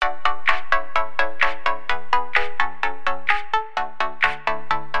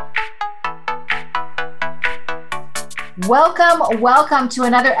Welcome to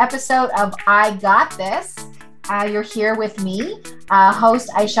another episode of I Got This. You're here with me, host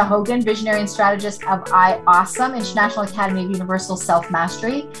Aisha Hogan, visionary and strategist of iAwesome, International Academy of Universal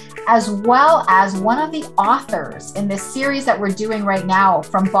Self-Mastery, as well as one of the authors in this series that we're doing right now,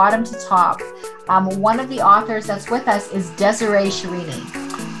 From Bottom to Top. One of the authors that's with us is Desiree Sharini,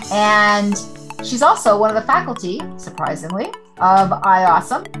 and she's also one of the faculty, surprisingly, of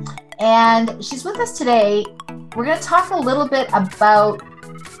iAwesome. And she's with us today. We're going to talk a little bit about,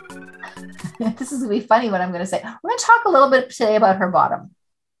 this is going to be funny what I'm going to say. We're going to talk a little bit today about her bottom.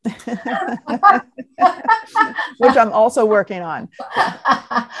 Which I'm also working on.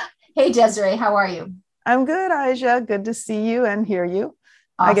 Hey, Desiree, how are you? I'm good, Aisha. Good to see you and hear you.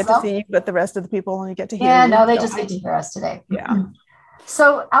 Awesome. I get to see you, but the rest of the people only get to hear you. Yeah, no, they just get to hear us today. Yeah.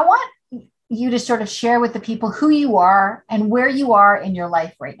 So I want you to sort of share with the people who you are and where you are in your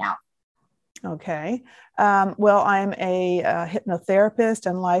life right now. Okay. Well, I'm a hypnotherapist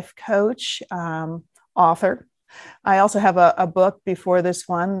and life coach, author. I also have a book before this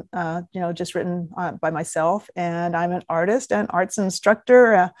one, just written by myself. And I'm an artist and arts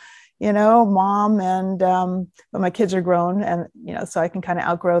instructor, mom, and but my kids are grown, and so I can kind of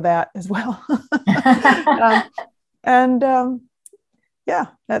outgrow that as well. That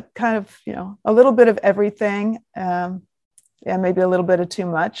kind of a little bit of everything. And maybe a little bit of too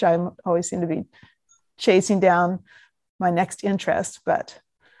much. I always seem to be chasing down my next interest, but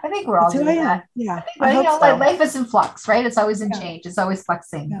I think we're all doing that. Yeah, I think, life is in flux, right? It's always in change. It's always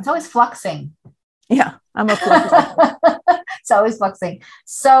fluxing. Yeah. It's always fluxing. Yeah, I'm a flux. It's always fluxing.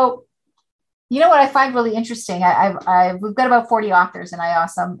 So, what I find really interesting, we've got about 40 authors in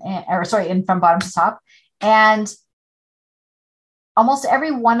iAwesome, in From Bottom to Top, and almost every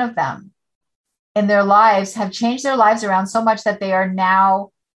one of them in their lives have changed their lives around so much that they are now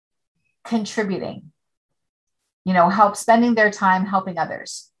contributing, spending their time helping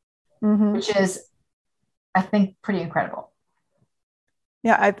others, which is, I think, pretty incredible.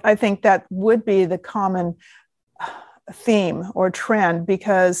 Yeah, I think that would be the common theme or trend,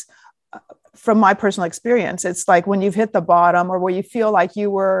 because from my personal experience, it's like when you've hit the bottom or where you feel like you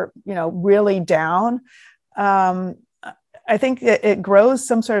were, really down, I think it grows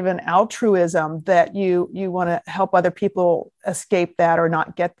some sort of an altruism that you want to help other people escape that or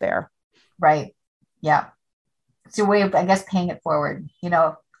not get there. Right. Yeah. It's a way of, I guess, paying it forward.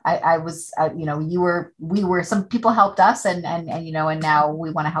 I was, we were, some people helped us and now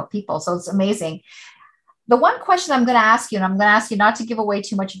we want to help people. So it's amazing. The one question I'm going to ask you, and I'm going to ask you not to give away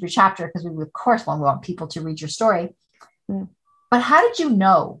too much of your chapter, because we, of course, want people to read your story. But how did you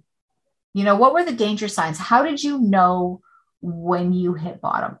know? What were the danger signs? How did you know when you hit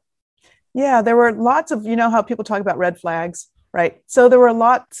bottom? Yeah, there were lots of, how people talk about red flags, right? So there were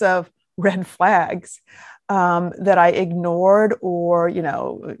lots of red flags that I ignored or,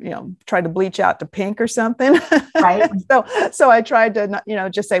 tried to bleach out to pink or something. Right. so I tried to,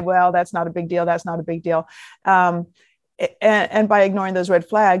 just say, well, that's not a big deal. That's not a big deal. And by ignoring those red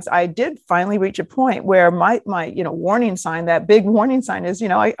flags, I did finally reach a point where my warning sign, that big warning sign is,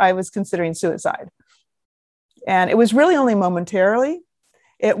 I was considering suicide. And it was really only momentarily.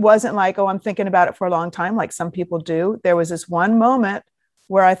 It wasn't like, I'm thinking about it for a long time, like some people do. There was this one moment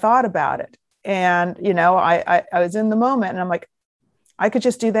where I thought about it. And, I was in the moment and I'm like, I could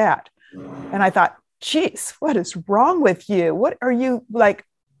just do that. And I thought, geez, what is wrong with you? What are you like?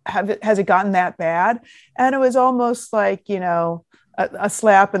 Has it gotten that bad? And it was almost like, a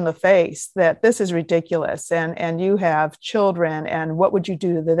slap in the face that this is ridiculous, and you have children, and what would you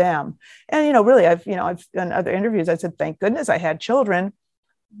do to them? And really, I've done other interviews. I said, thank goodness I had children,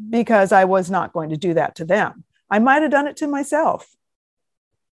 because I was not going to do that to them. I might have done it to myself.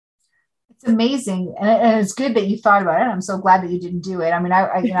 It's amazing, and it's good that you thought about it. I'm so glad that you didn't do it. I mean,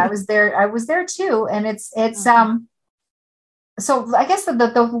 I was there. I was there too, and it's So I guess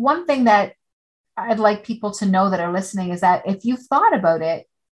the one thing that I'd like people to know that are listening is that if you've thought about it,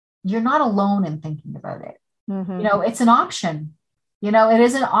 you're not alone in thinking about it. It's an option. It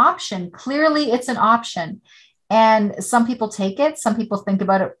is an option. Clearly, it's an option. And some people take it. Some people think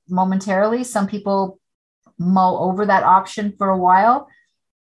about it momentarily. Some people mull over that option for a while.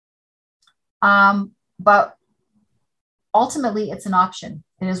 But ultimately, it's an option.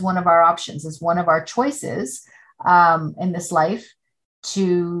 It is one of our options. It's one of our choices in this life,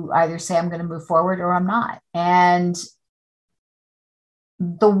 to either say I'm going to move forward or I'm not. And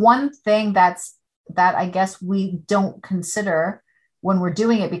the one thing that I guess we don't consider when we're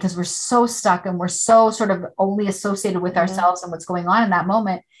doing it, because we're so stuck and we're so sort of only associated with ourselves and what's going on in that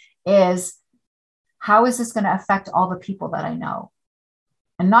moment, is how is this going to affect all the people that I know?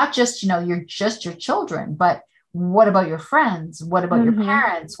 And not just, you're just your children, but what about your friends? What about your Mm-hmm.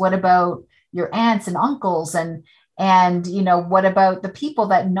 parents? What about your aunts and uncles? And, what about the people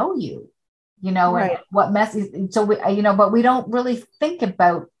that know you, and Right. what message? So but we don't really think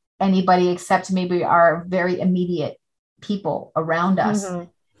about anybody except maybe our very immediate people around us. Mm-hmm.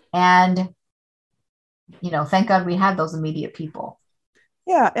 And, thank God we have those immediate people.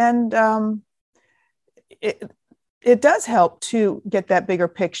 Yeah. And it, it does help to get that bigger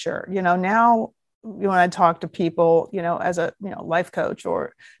picture. Now when I talk to people, as a life coach,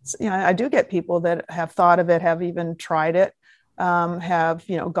 or I do get people that have thought of it, have even tried it, have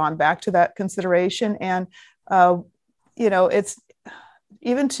gone back to that consideration, and it's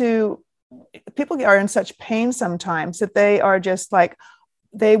even to people are in such pain sometimes that they are just like,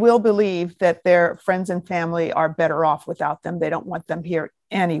 they will believe that their friends and family are better off without them. They don't want them here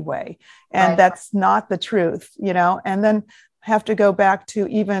anyway. And Right. that's not the truth, and then have to go back to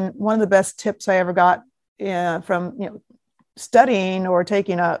even one of the best tips I ever got from, studying or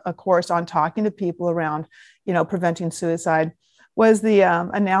taking a course on talking to people around, preventing suicide, was the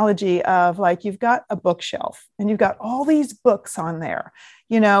analogy of, like, you've got a bookshelf and you've got all these books on there,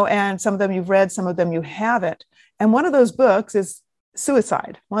 and some of them you've read, some of them you haven't. And one of those books is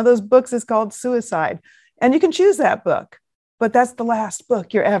suicide. One of those books is called Suicide. And you can choose that book, but that's the last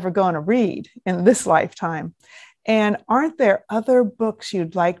book you're ever going to read in this lifetime. And aren't there other books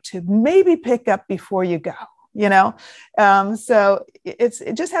you'd like to maybe pick up before you go? So it's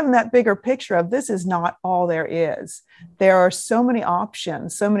just having that bigger picture of, this is not all there is. There are so many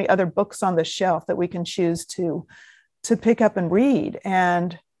options, so many other books on the shelf that we can choose to pick up and read.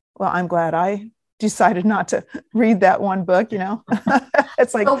 And well, I'm glad I decided not to read that one book.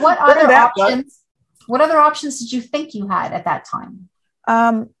 It's like, so what other options? What other options did you think you had at that time?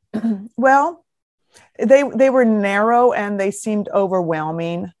 Well, they were narrow and they seemed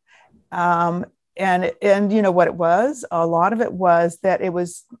overwhelming. And what it was, a lot of it was that it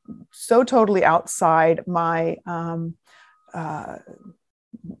was so totally outside my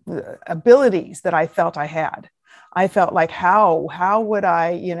abilities that I felt I had. I felt like, how would I,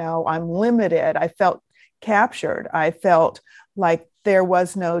 I'm limited. I felt captured. I felt like there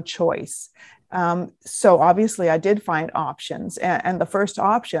was no choice. So obviously I did find options. And the first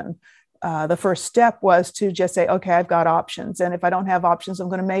option, the first step was to just say, okay, I've got options. And if I don't have options, I'm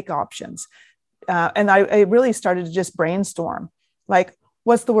going to make options. And I really started to just brainstorm, like,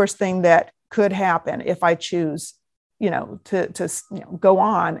 what's the worst thing that could happen if I choose, to go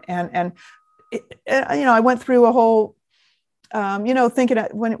on. And I went through a whole, thinking,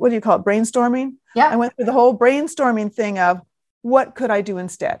 what do you call it? Brainstorming. Yeah. I went through the whole brainstorming thing of, what could I do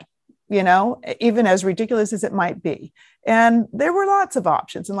instead? Even as ridiculous as it might be. And there were lots of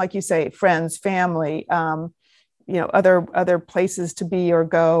options. And like you say, friends, family, other places to be or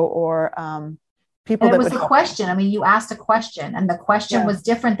go, or people. And that it was would the help. question. I mean, you asked a question, and the question was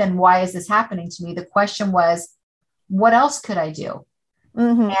different than, why is this happening to me? The question was, what else could I do?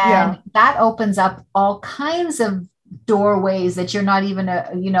 Mm-hmm. And that opens up all kinds of doorways that you're not even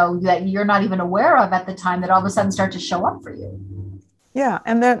that you're not even aware of at the time, that all of a sudden start to show up for you. Yeah.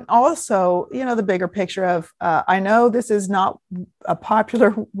 And then also, the bigger picture of, I know this is not a popular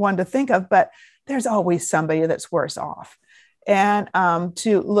one to think of, but there's always somebody that's worse off. And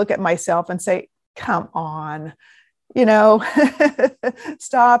to look at myself and say, come on,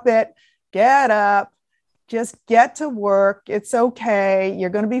 stop it, get up, just get to work. It's okay. You're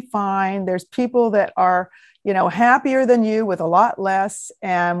going to be fine. There's people that are, happier than you with a lot less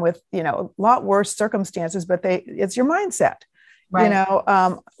and with, a lot worse circumstances, but it's your mindset. Right.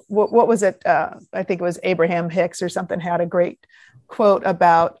 What was it? I think it was Abraham Hicks or something had a great quote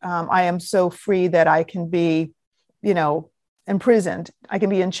about, I am so free that I can be, imprisoned. I can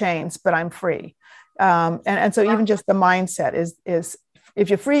be in chains, but I'm free. And so even just the mindset is if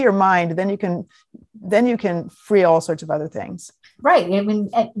you free your mind, then you can free all sorts of other things. Right. I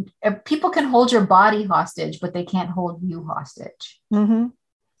mean, people can hold your body hostage, but they can't hold you hostage. Mm-hmm.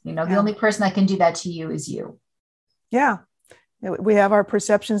 The only person that can do that to you is you. Yeah. We have our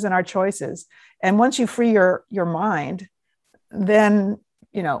perceptions and our choices. And once you free your mind, then,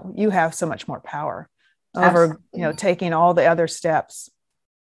 you have so much more power over, taking all the other steps.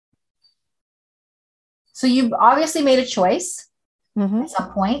 So you obviously made a choice mm-hmm. at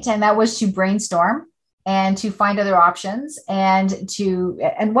some point, and that was to brainstorm and to find other options, and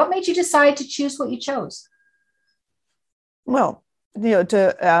what made you decide to choose what you chose? Well,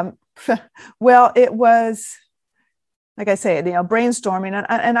 it was, like I say, brainstorming.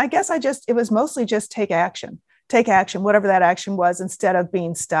 And I guess it was mostly just take action, whatever that action was, instead of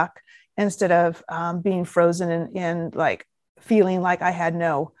being stuck, instead of being frozen in like feeling like I had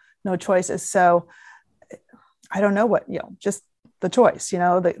no choices. So I don't know what, just the choice,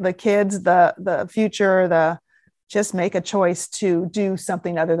 the kids, the future, just make a choice to do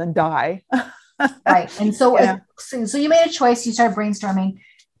something other than die. Right. And so, so you made a choice, you started brainstorming.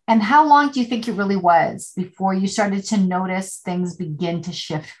 And how long do you think it really was before you started to notice things begin to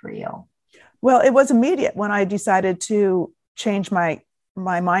shift for you? Well, it was immediate when I decided to change my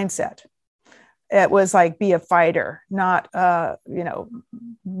mindset. It was like, be a fighter, not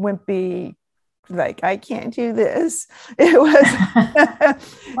wimpy, like, I can't do this. It was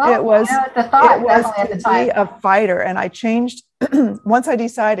well, it was the thought it was at to the time. be a fighter. And I changed once I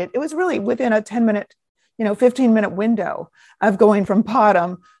decided. It was really within a 10-minute 15-minute window of going from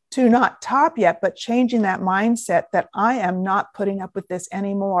bottom to not top yet, but changing that mindset that I am not putting up with this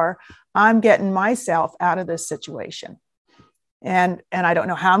anymore. I'm getting myself out of this situation. And I don't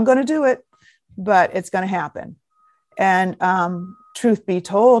know how I'm going to do it, but it's going to happen. And truth be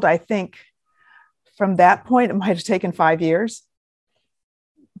told, I think from that point, it might have taken 5 years.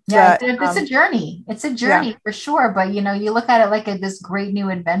 Yeah, it's a journey. It's a journey for sure. But, you look at it like this great new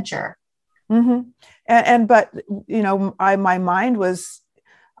adventure. Mm-hmm. But my mind was,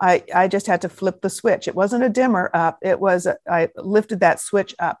 I just had to flip the switch. It wasn't a dimmer up. It was, I lifted that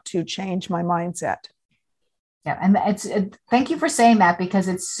switch up to change my mindset. Yeah. And thank you for saying that, because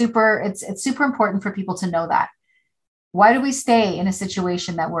it's super important for people to know that. Why do we stay in a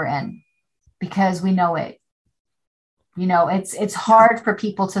situation that we're in? Because we know it. It's hard for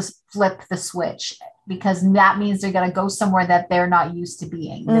people to flip the switch, because that means they're going to go somewhere that they're not used to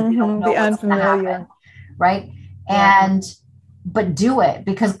being. That they don't know the what's unfamiliar. happen, right? Yeah. But do it,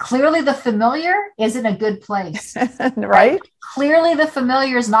 because clearly the familiar isn't a good place. Right? Clearly the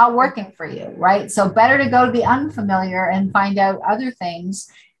familiar is not working for you, right? So better to go to the unfamiliar and find out other things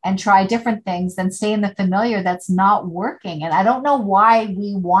and try different things than stay in the familiar that's not working. And I don't know why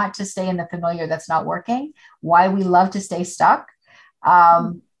we want to stay in the familiar that's not working, why we love to stay stuck.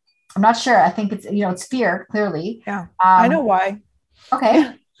 I'm not sure. I think it's fear, clearly. Yeah. I know why.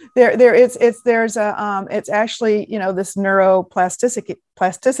 Okay. It's actually, this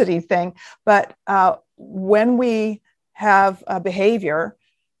neuroplasticity thing, but when we have a behavior,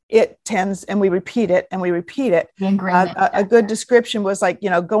 it tends, and we repeat it and we repeat it. A good description was like,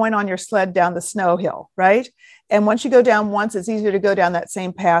 going on your sled down the snow hill, right? And once you go down once, it's easier to go down that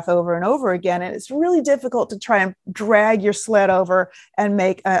same path over and over again. And it's really difficult to try and drag your sled over and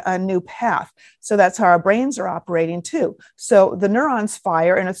make a new path. So that's how our brains are operating too. So the neurons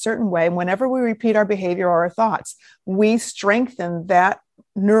fire in a certain way. Whenever we repeat our behavior or our thoughts, we strengthen that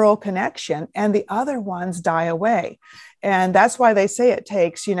neural connection and the other ones die away. And that's why they say it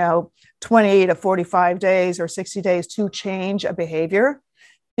takes, 20 to 45 days or 60 days to change a behavior,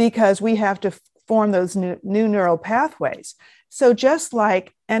 because we have to form those new neural pathways. So just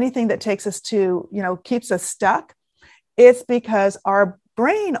like anything that takes us to, keeps us stuck, it's because our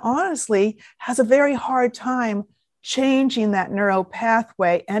brain honestly has a very hard time changing that neural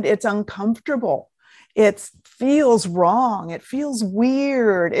pathway, and it's uncomfortable. It feels wrong. It feels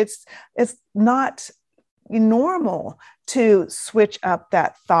weird. It's not normal to switch up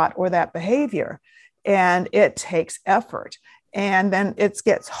that thought or that behavior. And it takes effort. And then it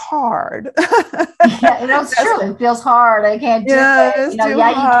gets hard. Yeah, it's true. It feels hard. I can't do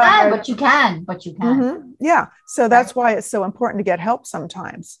it. You can, but you can. Mm-hmm. Yeah. So that's why it's so important to get help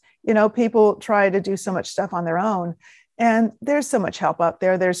sometimes. People try to do so much stuff on their own, and there's so much help out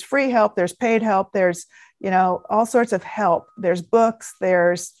there. There's free help, there's paid help, there's, all sorts of help. There's books,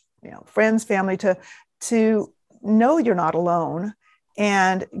 there's, friends, family to know you're not alone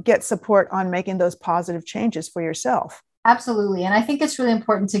and get support on making those positive changes for yourself. Absolutely. And I think it's really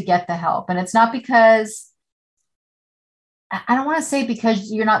important to get the help. And it's not because, I don't want to say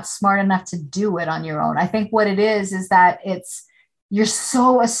because you're not smart enough to do it on your own. I think what it is that you're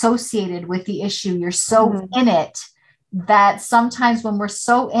so associated with the issue. You're so in it that sometimes when we're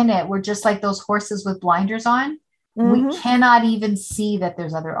so in it, we're just like those horses with blinders on. We cannot even see that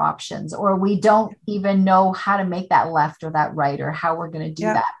there's other options, or we don't even know how to make that left or that right, or how we're going to do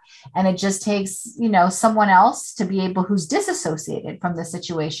that. And it just takes, someone else to be able, who's disassociated from the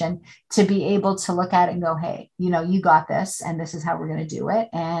situation, to be able to look at it and go, hey, you got this, and this is how we're going to do it.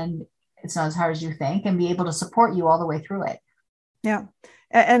 And it's not as hard as you think, and be able to support you all the way through it. Yeah.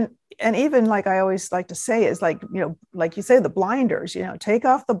 And even like I always like to say is like, like you say, the blinders, take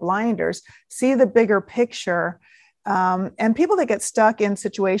off the blinders, see the bigger picture. And people that get stuck in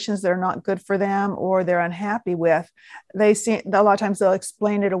situations that are not good for them or they're unhappy with, a lot of times they'll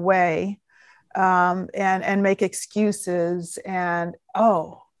explain it away and make excuses. And,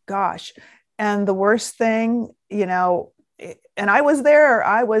 oh gosh. And the worst thing, and I was there.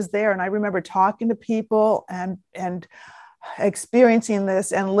 And I remember talking to people and experiencing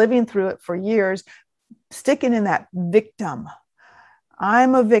this and living through it for years, sticking in that victim.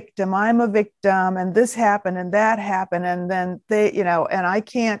 I'm a victim, and this happened and that happened. And then they, and I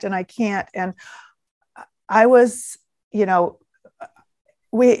can't. And I was,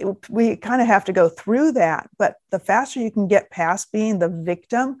 we kind of have to go through that, but the faster you can get past being the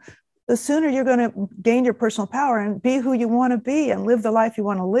victim, the sooner you're going to gain your personal power and be who you want to be and live the life you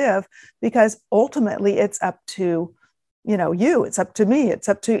want to live, because ultimately it's up to, it's up to me, it's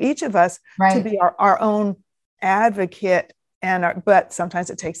up to each of us to be our own advocate. But sometimes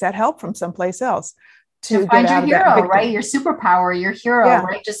it takes that help from someplace else to find your hero, right? Your superpower, your hero,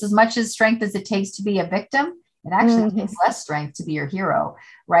 right? Just as much as strength as it takes to be a victim, it actually takes less strength to be your hero,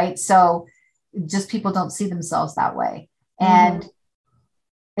 right? So just people don't see themselves that way. And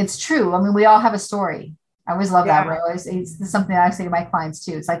it's true. I mean, we all have a story. I always love that. It's something that I say to my clients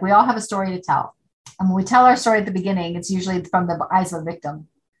too. It's like, we all have a story to tell. And when we tell our story at the beginning, it's usually from the eyes of a victim.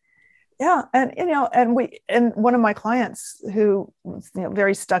 Yeah. And, and one of my clients who was,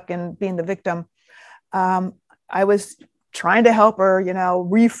 very stuck in being the victim, I was trying to help her,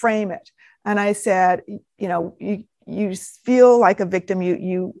 reframe it. And I said, you feel like a victim.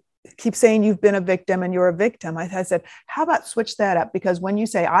 You keep saying you've been a victim and you're a victim. I said, how about switch that up? Because when you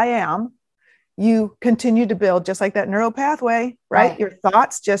say I am, you continue to build just like that neural pathway, right? Your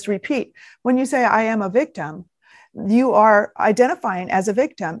thoughts just repeat. When you say I am a victim, you are identifying as a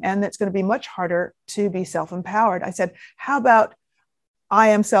victim, and it's going to be much harder to be self-empowered. I said, how about I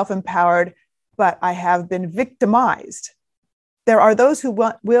am self-empowered, but I have been victimized? There are those who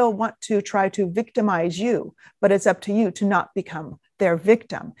will want to try to victimize you, but it's up to you to not become their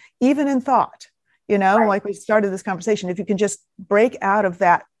victim, even in thought. Like we started this conversation, if you can just break out of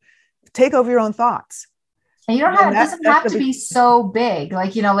that, take over your own thoughts. And you don't have, it doesn't have to be so big.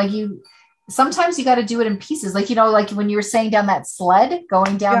 Sometimes you got to do it in pieces. Like when you were saying down that sled,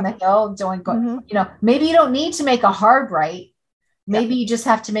 going down the hill, maybe you don't need to make a hard right. Maybe you just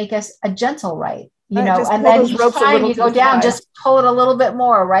have to make a gentle right, and then each time you go down, just pull it a little bit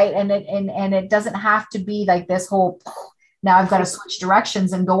more. Right. And it doesn't have to be like this whole, now I've got to switch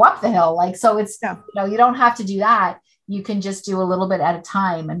directions and go up the hill. So it's, you don't have to do that. You can just do a little bit at a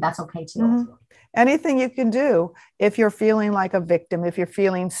time, and that's okay too. Anything you can do if you're feeling like a victim, if you're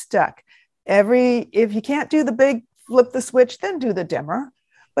feeling stuck. If you can't do the big flip the switch, then do the dimmer,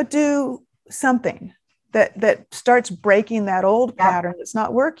 but do something that starts breaking that old pattern that's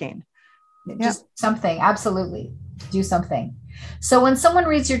not working. Just something. Absolutely. Do something. So when someone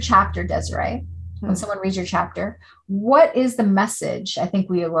reads your chapter, Desiree, what is the message? I think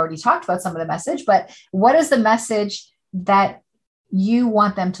we have already talked about some of the message, but what is the message that you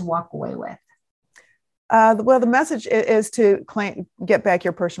want them to walk away with? Well, the message is to get back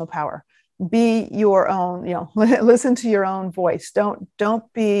your personal power. Be your own, listen to your own voice. Don't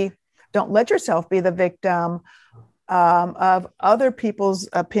let yourself be the victim of other people's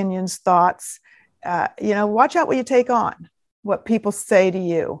opinions, thoughts. Watch out what you take on, what people say to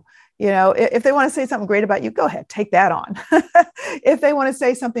you. If they want to say something great about you, go ahead, take that on. If they want to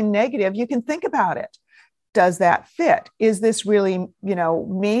say something negative, you can think about it. Does that fit? Is this really,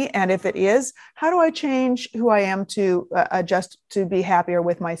 me? And if it is, how do I change who I am to adjust to be happier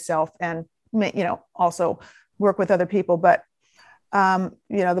with myself and, also work with other people? But,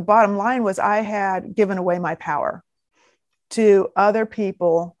 the bottom line was I had given away my power to other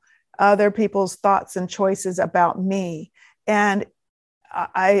people, other people's thoughts and choices about me. And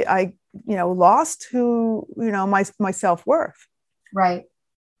I lost my self-worth. Right.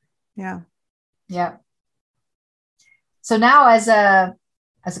 Yeah. Yeah. So now as a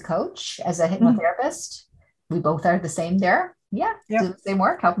coach, as a hypnotherapist, we both are the same there. Yeah. Do the same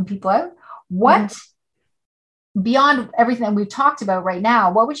work, helping people out. What, beyond everything that we've talked about right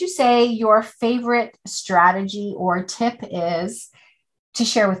now, what would you say your favorite strategy or tip is to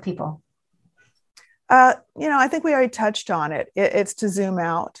share with people? I think we already touched on it. It's to zoom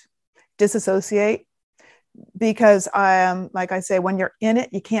out, disassociate, because like I say, when you're in it,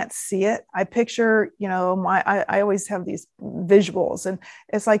 you can't see it. I picture, I always have these visuals, and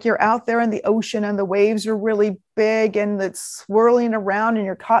it's like you're out there in the ocean and the waves are really big and it's swirling around and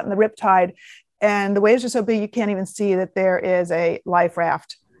you're caught in the riptide, and the waves are so big you can't even see that there is a life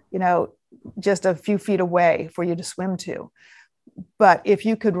raft, just a few feet away for you to swim to. But if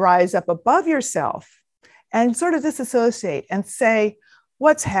you could rise up above yourself and sort of disassociate and say,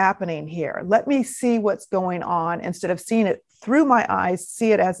 what's happening here? Let me see what's going on, instead of seeing it through my eyes,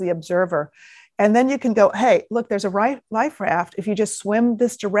 see it as the observer. And then you can go, hey, look, there's a life raft. If you just swim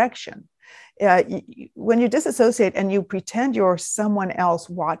this direction, When you disassociate and you pretend you're someone else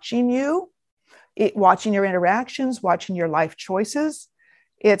watching you, watching your interactions, watching your life choices,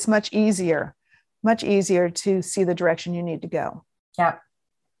 it's much easier to see the direction you need to go. Yep.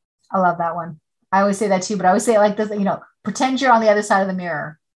 I love that one. I always say that too, but I always say it like this, pretend you're on the other side of the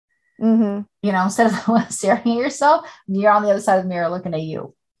mirror. Mm-hmm. Instead of staring at yourself, you're on the other side of the mirror looking at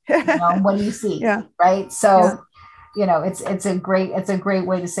you. What do you see? Yeah. Right. So, it's a great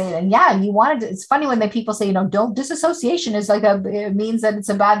way to say it. And yeah, it's funny when people say, don't, disassociation is it means that it's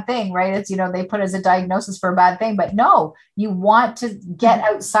a bad thing, right? It's, they put it as a diagnosis for a bad thing, but no, you want to get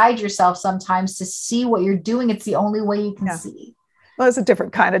outside yourself sometimes to see what you're doing. It's the only way you can see. Well, it's a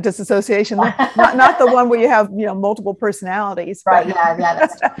different kind of disassociation, not the one where you have, multiple personalities. Right. Yeah.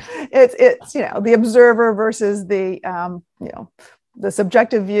 That's it's the observer versus the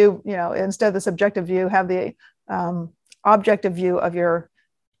subjective view. Instead of the subjective view, have the objective view of your,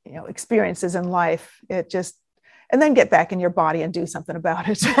 experiences in life. And then get back in your body and do something about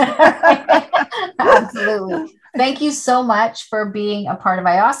it. Absolutely. Thank you so much for being a part of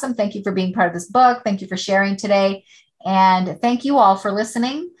iAwesome. Thank you for being part of this book. Thank you for sharing today. And thank you all for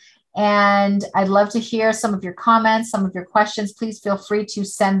listening. And I'd love to hear some of your comments, some of your questions. Please feel free to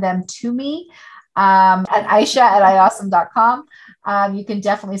send them to me at aisha@iawesome.com. You can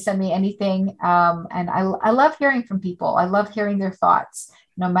definitely send me anything. And I love hearing from people. I love hearing their thoughts,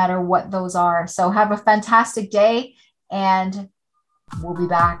 no matter what those are. So have a fantastic day, and we'll be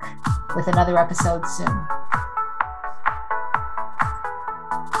back with another episode soon.